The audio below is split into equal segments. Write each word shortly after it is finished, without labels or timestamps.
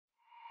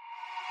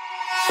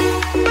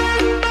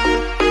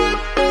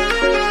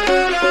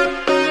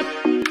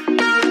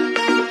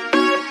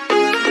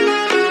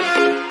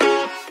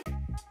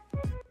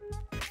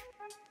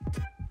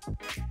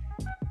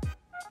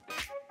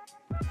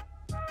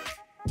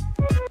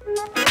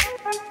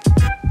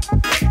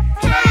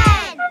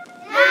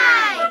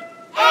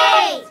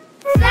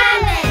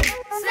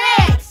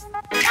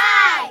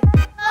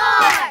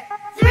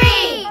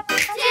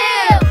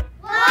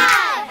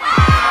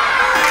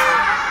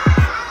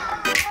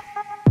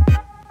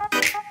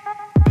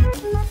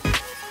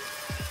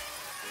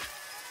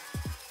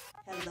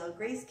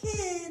Praise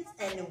Kids,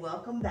 and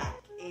welcome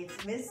back.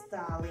 It's Miss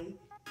Dolly.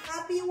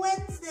 Happy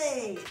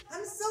Wednesday.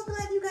 I'm so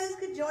glad you guys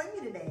could join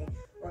me today.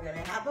 We're going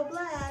to have a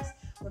blast.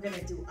 We're going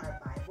to do our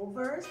Bible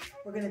verse.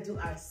 We're going to do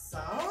our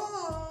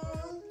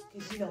song,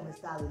 because you know Miss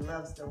Dolly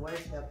loves to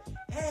worship.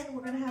 And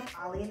we're going to have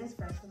Ollie and his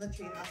friends from the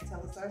treehouse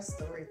tell us our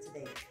story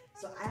today.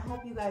 So I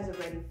hope you guys are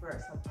ready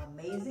for some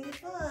amazing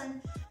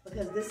fun,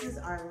 because this is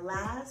our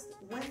last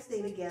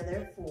Wednesday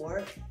together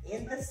for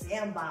In the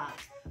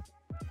Sandbox,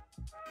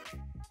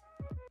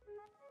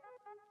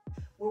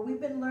 where we've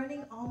been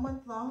learning all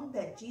month long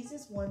that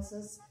Jesus wants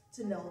us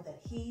to know that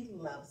he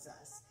loves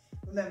us.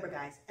 Remember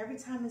guys, every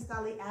time Miss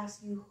Dolly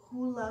asks you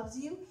who loves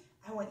you,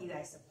 I want you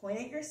guys to point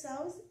at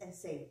yourselves and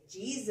say,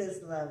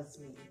 Jesus loves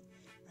me.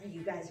 Are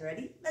you guys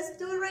ready? Let's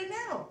do it right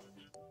now.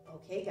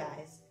 Okay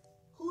guys,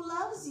 who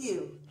loves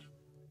you?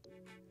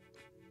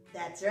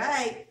 That's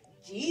right,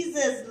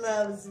 Jesus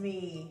loves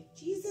me.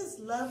 Jesus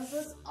loves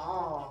us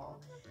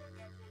all.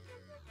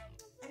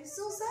 I'm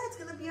so sad it's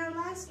gonna be our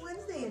last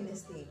Wednesday in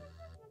this theme,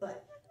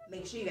 but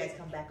make sure you guys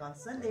come back on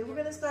Sunday. We're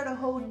gonna start a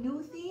whole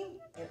new theme,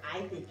 and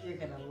I think you're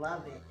gonna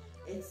love it.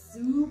 It's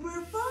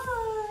super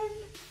fun.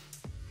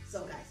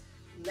 So guys,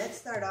 let's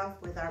start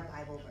off with our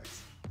Bible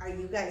verse. Are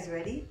you guys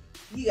ready?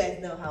 You guys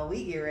know how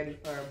we get ready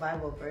for our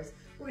Bible verse.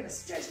 We're gonna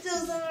stretch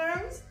those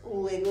arms,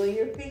 wiggle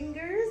your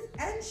fingers,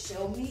 and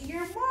show me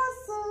your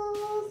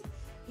muscles.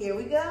 Here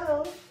we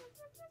go.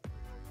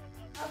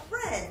 A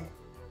friend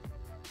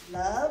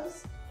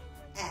loves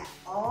at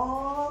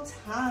all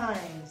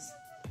times.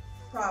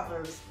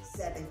 Proverbs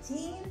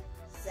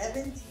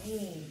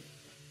 17:17.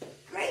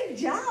 Great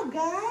job,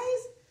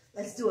 guys.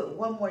 Let's do it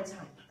one more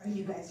time. Are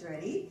you guys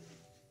ready?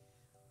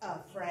 A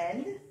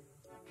friend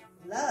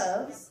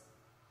loves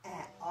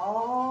at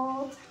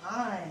all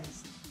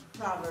times.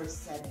 Proverbs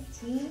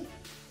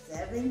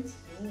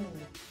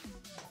 17:17.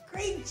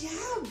 Great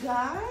job,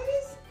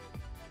 guys.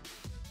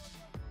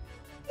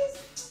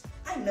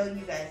 I know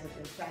you guys have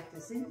been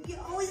practicing. You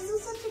always do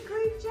such a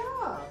great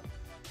job.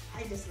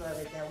 I just love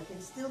it that we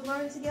can still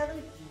learn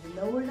together even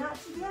though we're not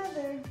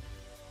together.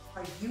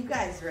 Are you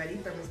guys ready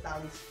for Miss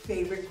Dolly's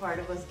favorite part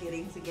of us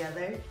getting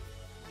together?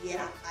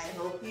 Yeah, I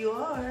hope you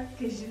are,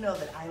 because you know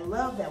that I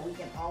love that we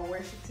can all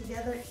worship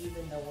together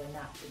even though we're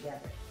not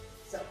together.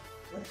 So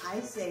when I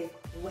say,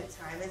 what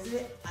time is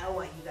it? I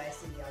want you guys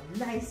to yell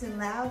nice and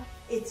loud,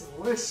 it's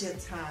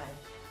worship time.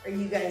 Are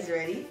you guys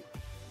ready?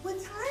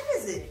 What time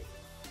is it?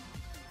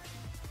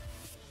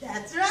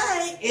 That's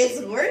right,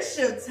 it's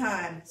worship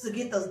time. So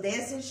get those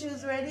dancing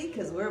shoes ready,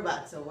 because we're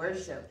about to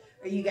worship.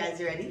 Are you guys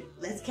ready?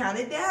 Let's count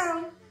it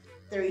down.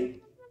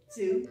 3,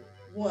 2,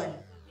 1.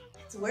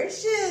 Let's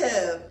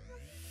worship.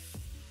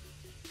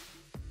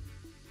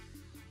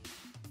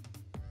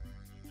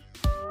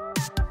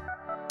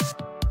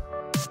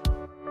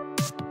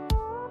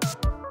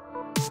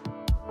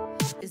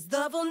 His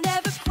love will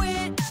never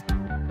quit.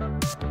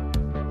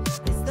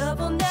 His love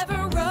will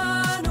never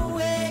run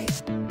away.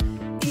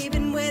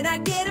 Even when I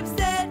get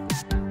upset,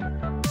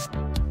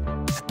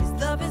 his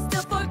love is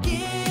still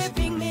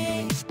forgiving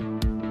me.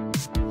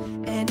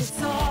 And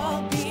it's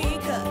all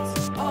because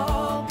his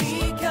love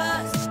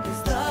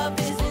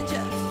isn't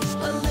just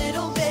a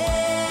little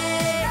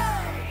bit.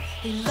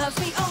 He loves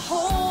me a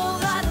whole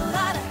lot, a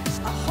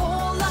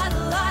whole lot, a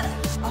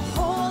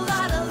whole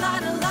lot,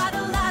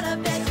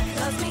 of it. He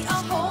loves me a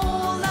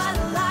whole lot, a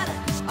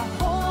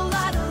whole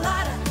lot,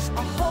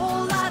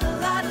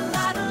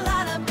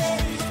 of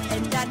it.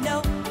 And I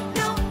know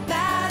no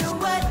matter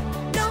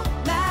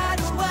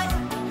what,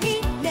 he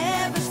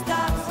never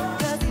stops.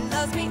 'Cause he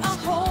loves me a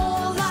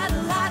whole lot, a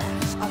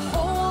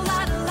whole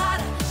lot,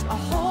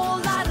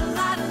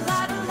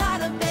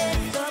 of it.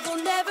 His love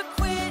will never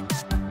quit.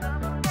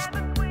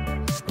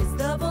 His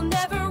love will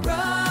never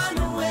run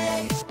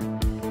away.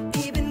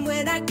 Even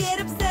when I get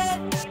upset,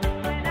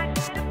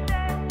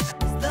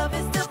 his love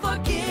is still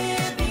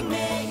forgiving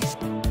me.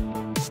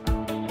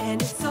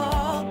 And it's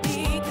all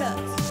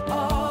because his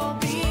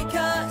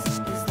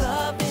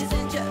love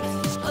isn't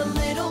just a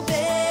little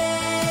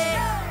bit.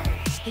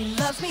 He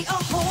loves me a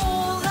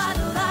whole lot, a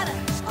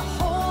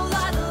whole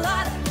lot, of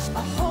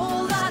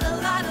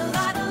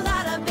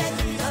it.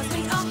 He loves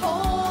me a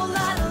whole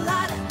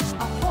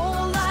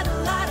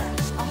lot,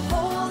 a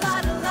whole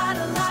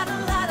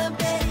lot, of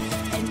it.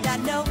 And I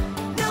know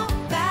no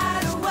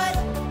matter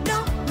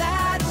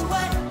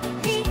what,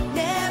 he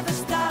never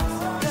stops.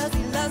 'Cause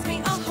he loves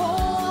me a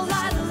whole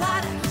lot, a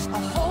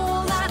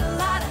whole lot,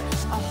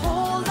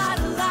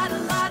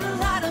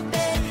 of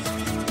it.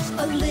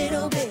 A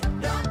little bit,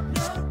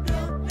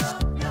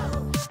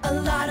 a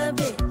lot of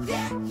it.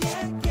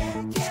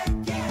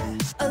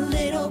 A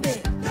little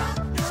bit,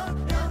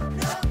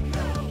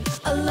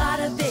 a lot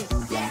of it.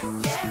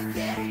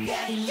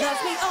 He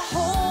loves me a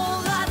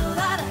whole lot, a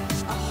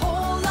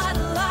whole lot,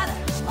 of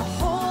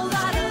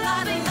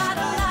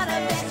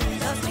it. He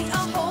loves me a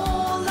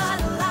whole lot,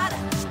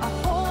 a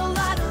whole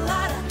lot,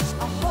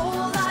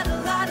 of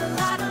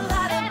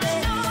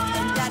it.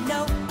 And I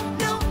know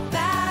no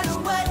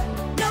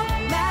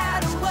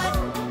matter what,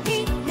 he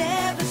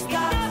never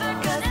stops.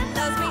 'Cause he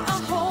loves me a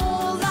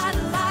whole lot,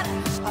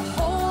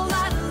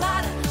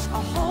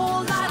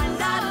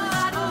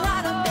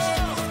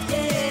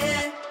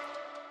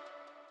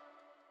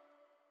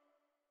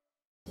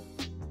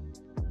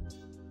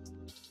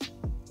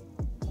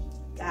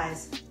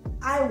 Guys,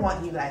 I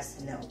want you guys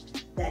to know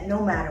that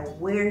no matter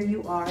where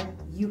you are,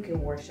 you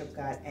can worship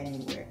God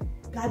anywhere.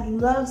 God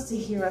loves to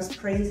hear us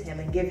praise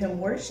Him and give Him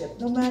worship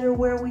no matter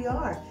where we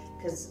are,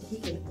 because He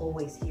can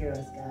always hear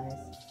us, guys.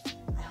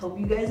 I hope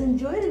you guys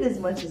enjoyed it as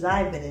much as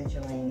I've been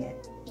enjoying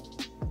it.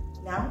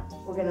 Now,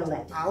 we're going to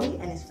let Ollie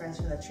and his friends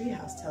from the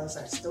treehouse tell us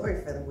our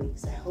story for the week,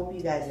 so I hope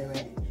you guys are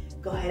ready.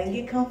 Go ahead and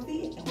get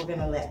comfy, and we're going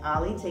to let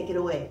Ollie take it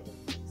away.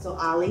 So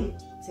Ollie,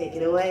 take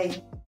it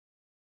away.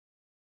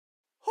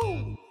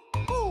 Ho,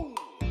 ho,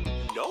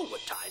 you know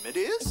what time it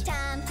is? It's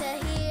time to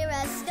hear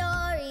a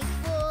story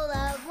full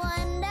of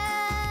wonder.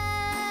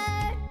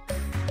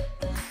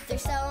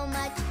 There's so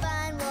much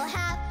fun we'll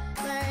have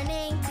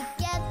learning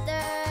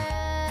together.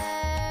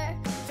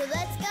 So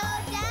let's go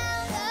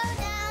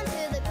down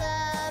to the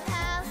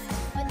clubhouse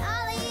with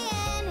Ollie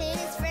and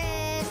his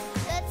friends.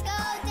 Let's go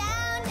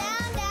down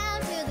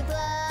to the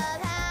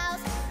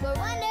clubhouse where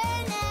wonder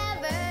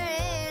never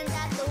ends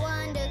at the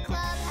Wonder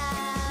Clubhouse.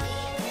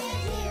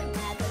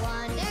 At the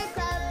Wonder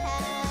Clubhouse.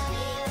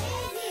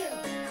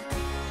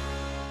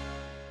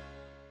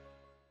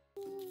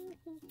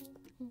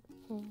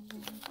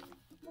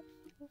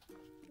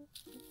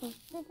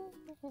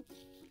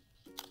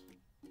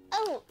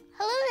 Oh,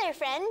 hello there,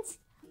 friends.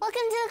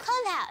 Welcome to the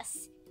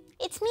clubhouse.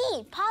 It's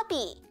me,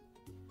 Poppy.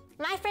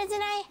 My friends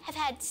and I have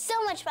had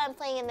so much fun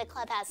playing in the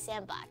clubhouse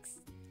sandbox.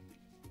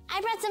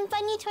 I brought some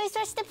fun new toys for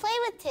us to play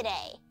with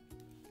today.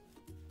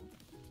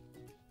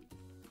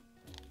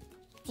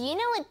 Do you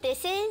know what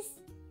this is?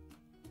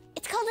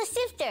 It's called a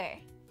sifter.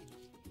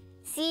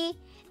 See,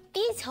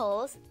 these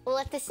holes will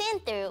let the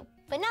sand through,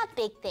 but not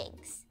big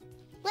things.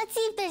 Let's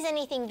see if there's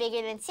anything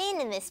bigger than sand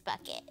in this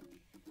bucket.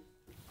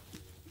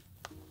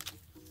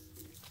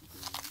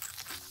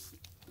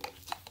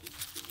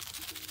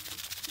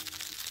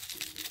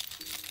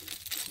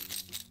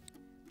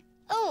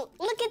 Oh,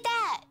 look at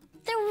that!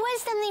 There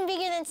was something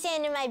bigger than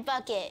sand in my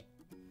bucket.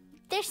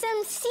 There's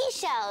some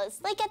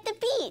seashells, like at the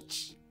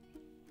beach.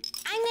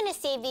 I'm gonna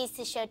save these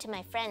to show to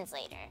my friends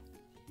later.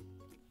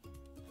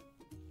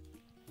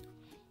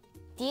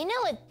 Do you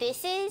know what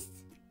this is?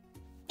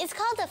 It's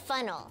called a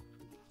funnel.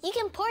 You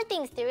can pour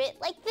things through it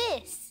like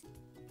this.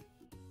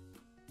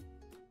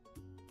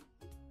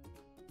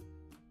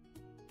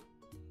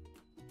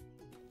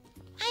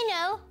 I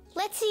know.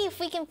 Let's see if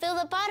we can fill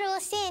the bottle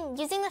of sand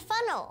using the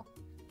funnel.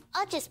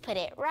 I'll just put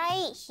it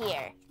right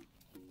here.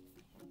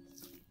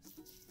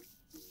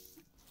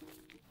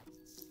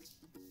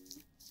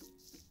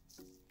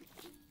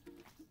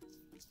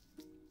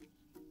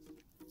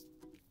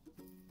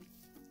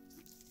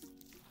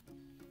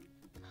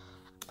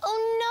 Oh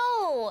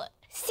no!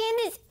 Sand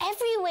is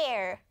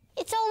everywhere.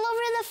 It's all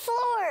over the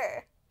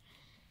floor.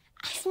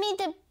 I've made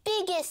the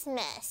biggest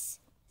mess.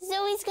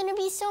 Zoe's gonna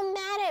be so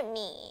mad at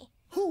me.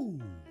 Ho,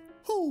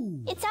 ho.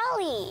 It's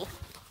Ollie.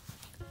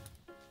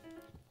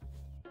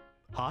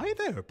 Hi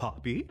there,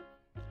 Poppy.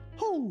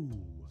 Ho,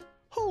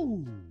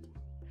 ho.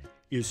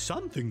 Is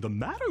something the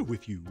matter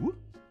with you?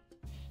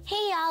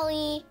 Hey,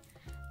 Ollie.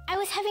 I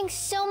was having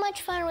so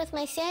much fun with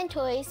my sand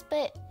toys,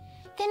 but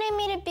then I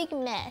made a big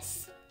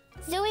mess.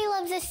 Zoe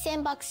loves this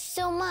sandbox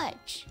so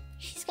much.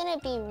 She's gonna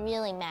be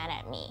really mad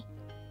at me.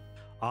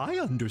 I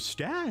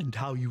understand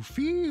how you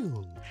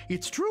feel.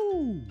 It's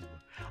true.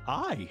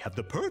 I have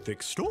the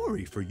perfect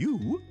story for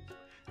you.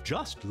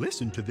 Just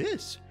listen to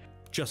this.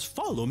 Just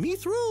follow me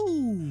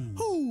through.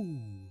 Ho,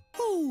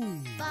 ho.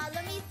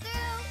 Follow me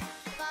through,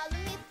 follow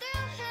me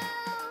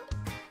through.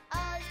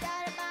 Ollie's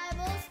got a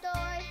Bible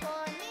story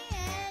for me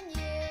and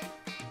you.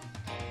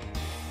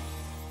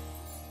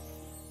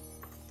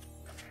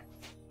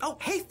 Oh,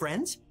 hey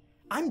friends!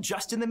 I'm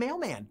Justin the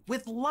mailman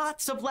with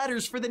lots of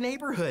letters for the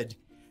neighborhood.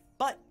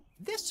 But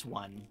this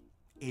one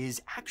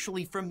is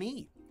actually from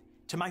me,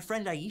 to my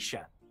friend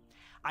Aisha.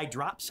 I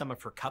dropped some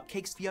of her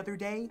cupcakes the other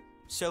day,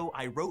 so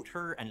I wrote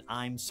her an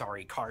I'm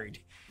sorry card.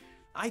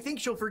 I think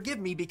she'll forgive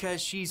me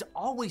because she's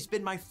always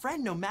been my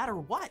friend no matter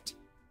what.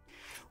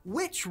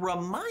 Which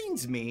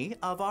reminds me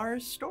of our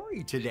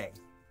story today.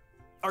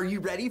 Are you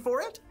ready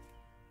for it?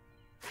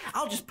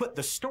 I'll just put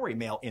the story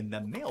mail in the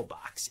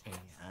mailbox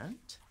and...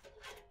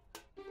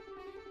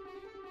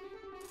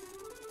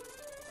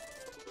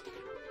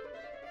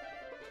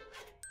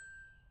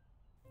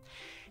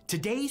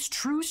 Today's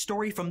true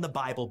story from the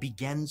Bible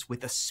begins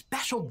with a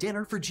special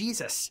dinner for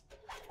Jesus.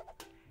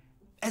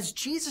 As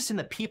Jesus and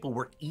the people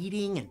were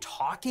eating and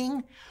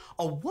talking,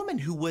 a woman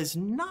who was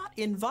not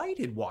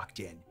invited walked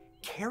in,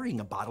 carrying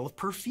a bottle of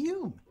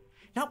perfume.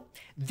 Now,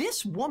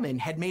 this woman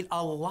had made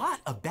a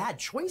lot of bad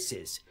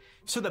choices,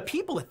 so the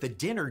people at the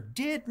dinner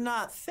did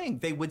not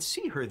think they would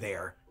see her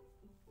there.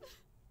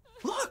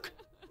 Look,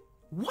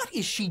 what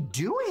is she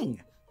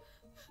doing?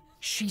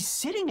 She's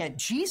sitting at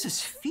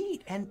Jesus'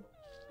 feet and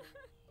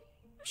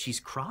she's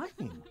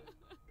crying.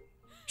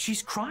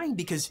 She's crying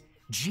because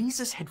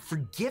Jesus had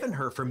forgiven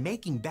her for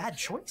making bad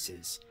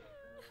choices.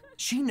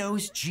 She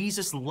knows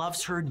Jesus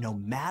loves her no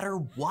matter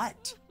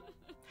what.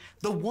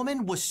 The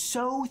woman was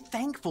so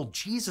thankful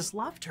Jesus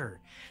loved her.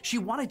 She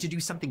wanted to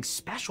do something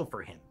special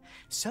for him.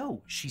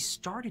 So she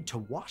started to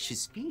wash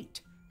his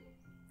feet.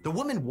 The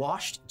woman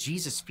washed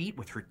Jesus' feet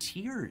with her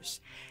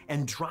tears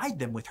and dried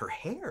them with her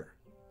hair.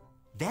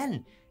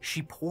 Then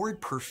she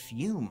poured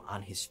perfume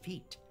on his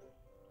feet.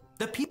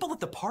 The people at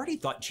the party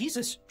thought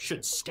Jesus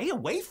should stay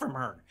away from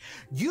her.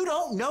 "You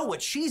don't know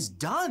what she's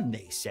done,"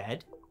 they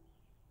said.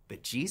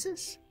 But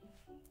Jesus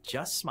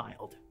just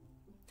smiled,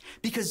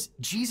 because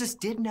Jesus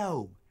did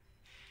know.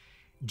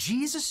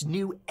 Jesus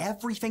knew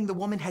everything the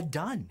woman had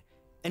done,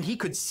 and he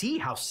could see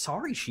how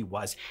sorry she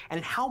was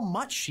and how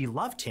much she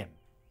loved him.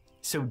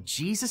 So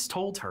Jesus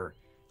told her,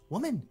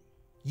 "Woman,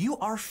 you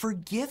are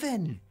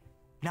forgiven.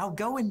 Now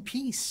go in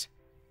peace."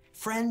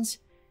 Friends,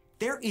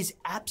 there is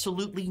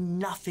absolutely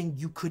nothing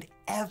you could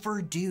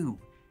ever do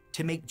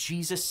to make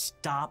Jesus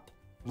stop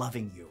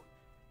loving you.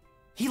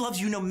 He loves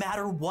you no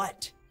matter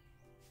what.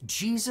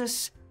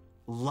 Jesus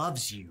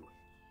loves you,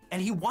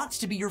 and he wants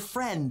to be your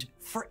friend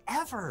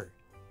forever.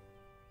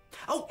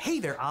 Oh, hey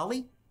there,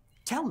 Ollie.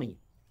 Tell me,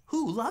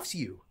 who loves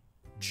you?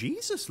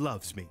 Jesus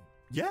loves me.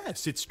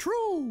 Yes, it's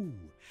true.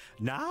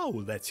 Now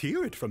let's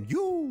hear it from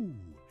you.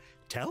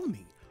 Tell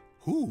me,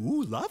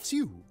 who loves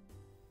you?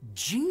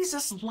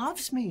 Jesus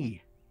loves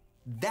me.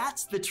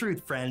 That's the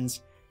truth,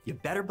 friends. You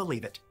better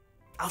believe it.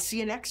 I'll see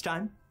you next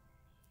time.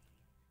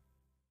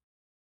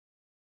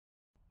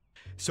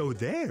 So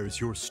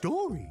there's your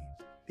story.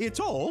 It's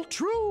all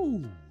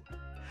true.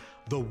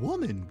 The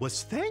woman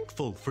was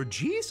thankful for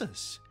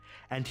Jesus,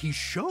 and he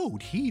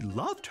showed he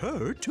loved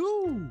her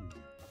too.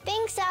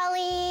 Thanks,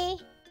 Ollie.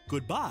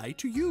 Goodbye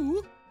to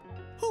you.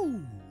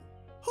 Hoo,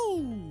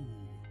 hoo.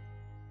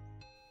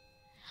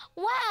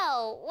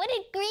 Wow, what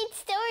a great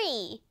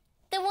story.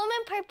 The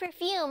woman poured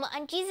perfume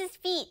on Jesus'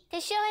 feet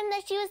to show him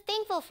that she was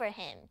thankful for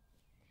him.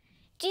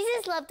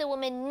 Jesus loved the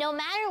woman no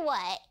matter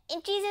what,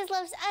 and Jesus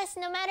loves us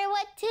no matter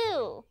what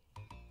too.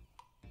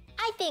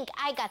 I think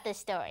I got the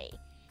story.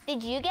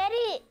 Did you get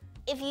it?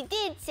 If you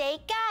did, say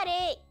got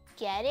it.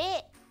 Get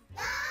it?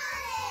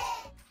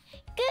 Got it!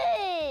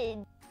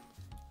 Good!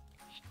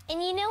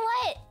 And you know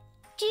what?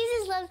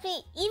 Jesus loves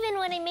me even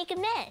when I make a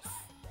mess.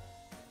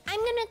 I'm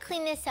gonna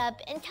clean this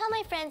up and tell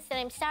my friends that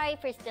I'm sorry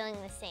for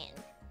spilling the sand.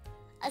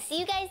 I'll see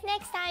you guys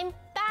next time.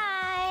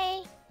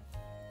 Bye!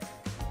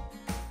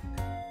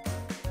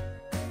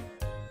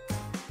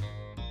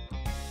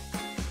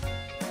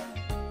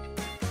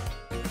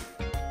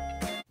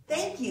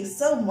 Thank you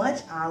so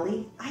much,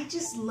 Ollie. I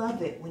just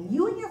love it when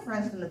you and your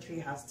friends from the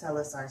treehouse tell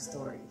us our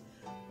stories.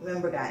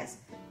 Remember, guys,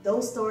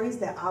 those stories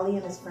that Ollie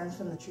and his friends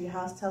from the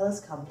treehouse tell us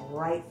come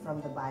right from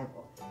the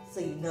Bible. So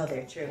you know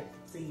they're true.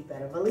 So you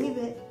better believe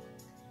it.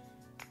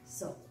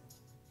 So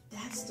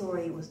that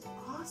story was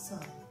awesome.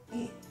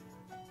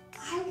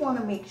 I want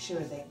to make sure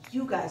that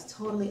you guys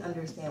totally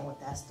understand what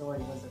that story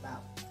was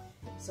about.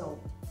 So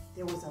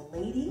there was a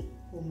lady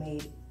who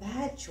made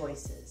bad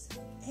choices,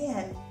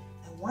 and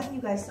I want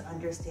you guys to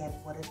understand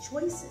what a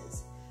choice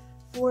is.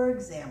 For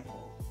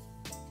example,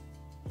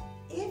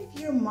 if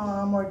your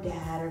mom or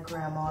dad or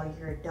grandma or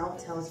your adult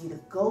tells you to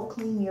go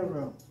clean your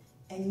room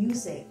and you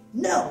say,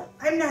 "No,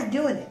 I'm not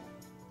doing it,"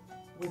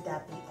 would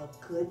that be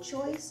a good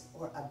choice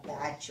or a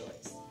bad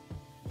choice?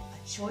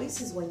 A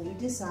choice is when you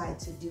decide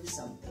to do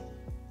something,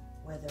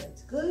 whether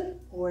it's good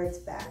or it's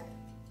bad.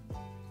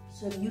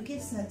 So if you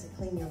get sent to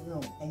clean your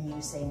room and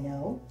you say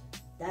no,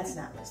 that's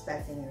not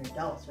respecting your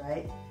adults,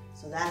 right?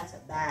 So that's a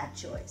bad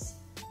choice.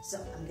 So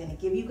I'm gonna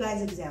give you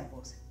guys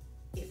examples.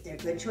 If they're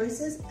good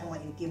choices, I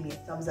want you to give me a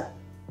thumbs up.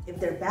 If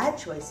they're bad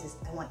choices,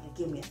 I want you to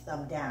give me a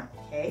thumb down,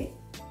 okay?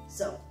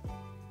 So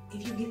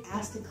if you get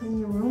asked to clean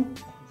your room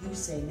and you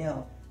say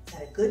no, is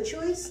that a good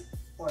choice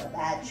or a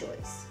bad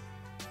choice?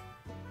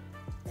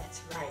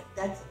 That's right,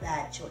 that's a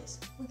bad choice.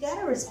 We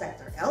gotta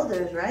respect our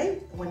elders,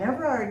 right?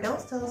 Whenever our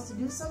adults tell us to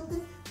do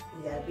something,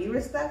 we gotta be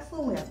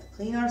respectful, we have to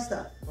clean our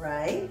stuff,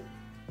 right?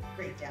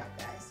 Great job,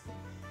 guys.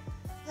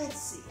 Let's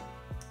see.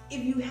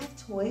 If you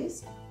have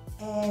toys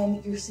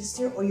and your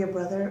sister or your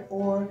brother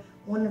or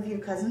one of your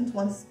cousins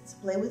wants to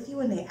play with you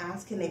and they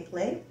ask, can they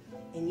play?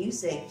 And you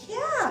say,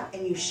 yeah,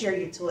 and you share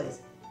your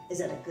toys. Is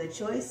that a good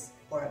choice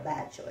or a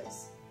bad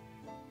choice?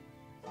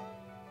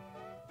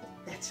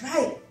 That's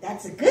right,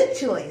 that's a good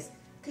choice.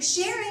 Because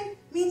sharing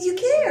means you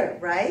care,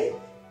 right?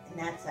 And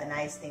that's a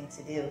nice thing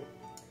to do.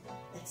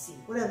 Let's see,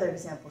 what other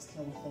examples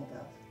can we think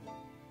of?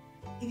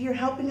 If you're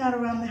helping out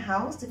around the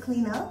house to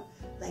clean up,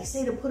 like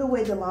say to put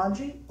away the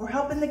laundry or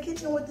help in the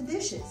kitchen with the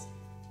dishes,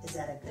 is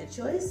that a good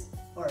choice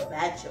or a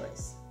bad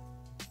choice?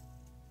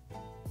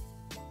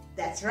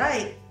 That's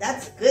right,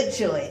 that's a good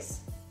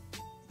choice.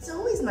 It's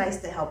always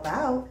nice to help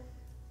out.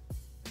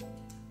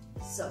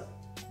 So,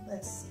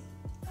 let's see.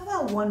 How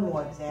about one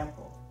more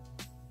example?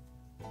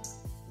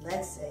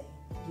 Let's say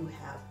you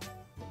have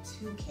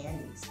 2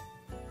 candies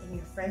and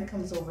your friend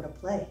comes over to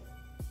play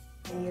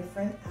and your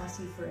friend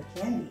asks you for a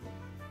candy,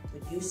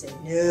 but you say,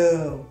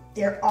 no,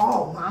 they're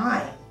all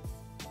mine.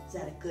 Is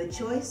that a good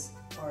choice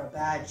or a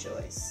bad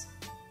choice?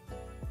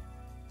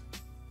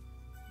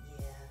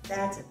 Yeah,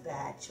 that's a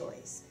bad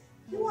choice.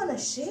 You want to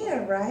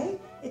share, right?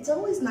 It's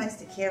always nice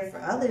to care for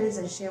others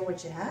and share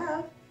what you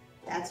have.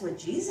 That's what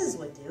Jesus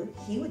would do.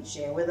 He would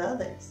share with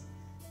others.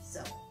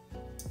 So,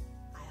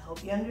 I I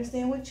hope you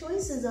understand what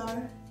choices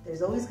are.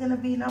 There's always going to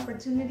be an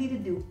opportunity to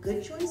do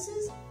good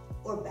choices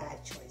or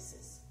bad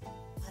choices.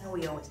 I know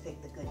we always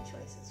pick the good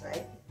choices,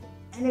 right?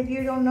 And if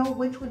you don't know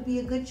which would be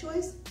a good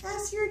choice,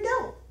 ask your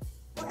adult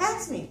or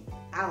ask me.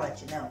 I'll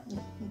let you know.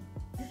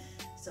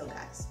 So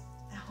guys,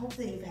 I hope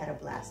that you've had a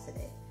blast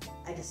today.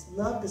 I just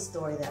love the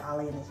story that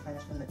Ollie and his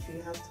friends from the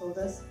treehouse told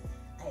us.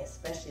 I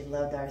especially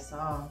loved our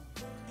song.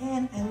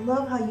 And I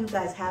love how you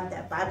guys have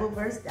that Bible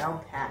verse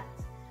down pat.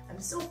 I'm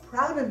so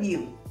proud of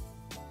you.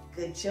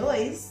 Good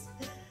choice.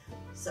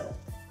 So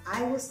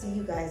I will see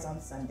you guys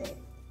on Sunday.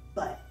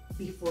 But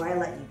before I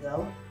let you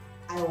go,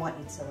 I want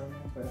you to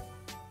remember,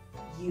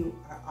 you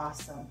are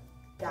awesome.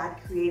 God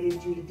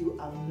created you to do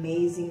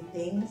amazing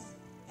things,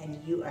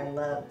 and you are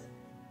loved.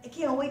 I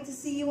can't wait to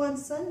see you on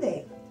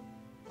Sunday.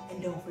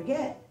 And don't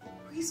forget,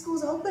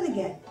 preschool's open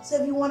again. So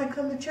if you want to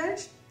come to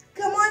church,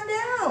 come on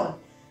down.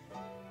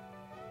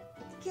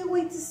 I can't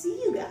wait to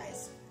see you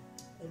guys.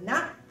 If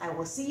not, I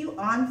will see you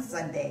on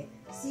Sunday.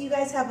 See you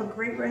guys have a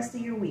great rest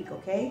of your week,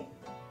 okay?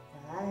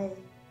 Bye.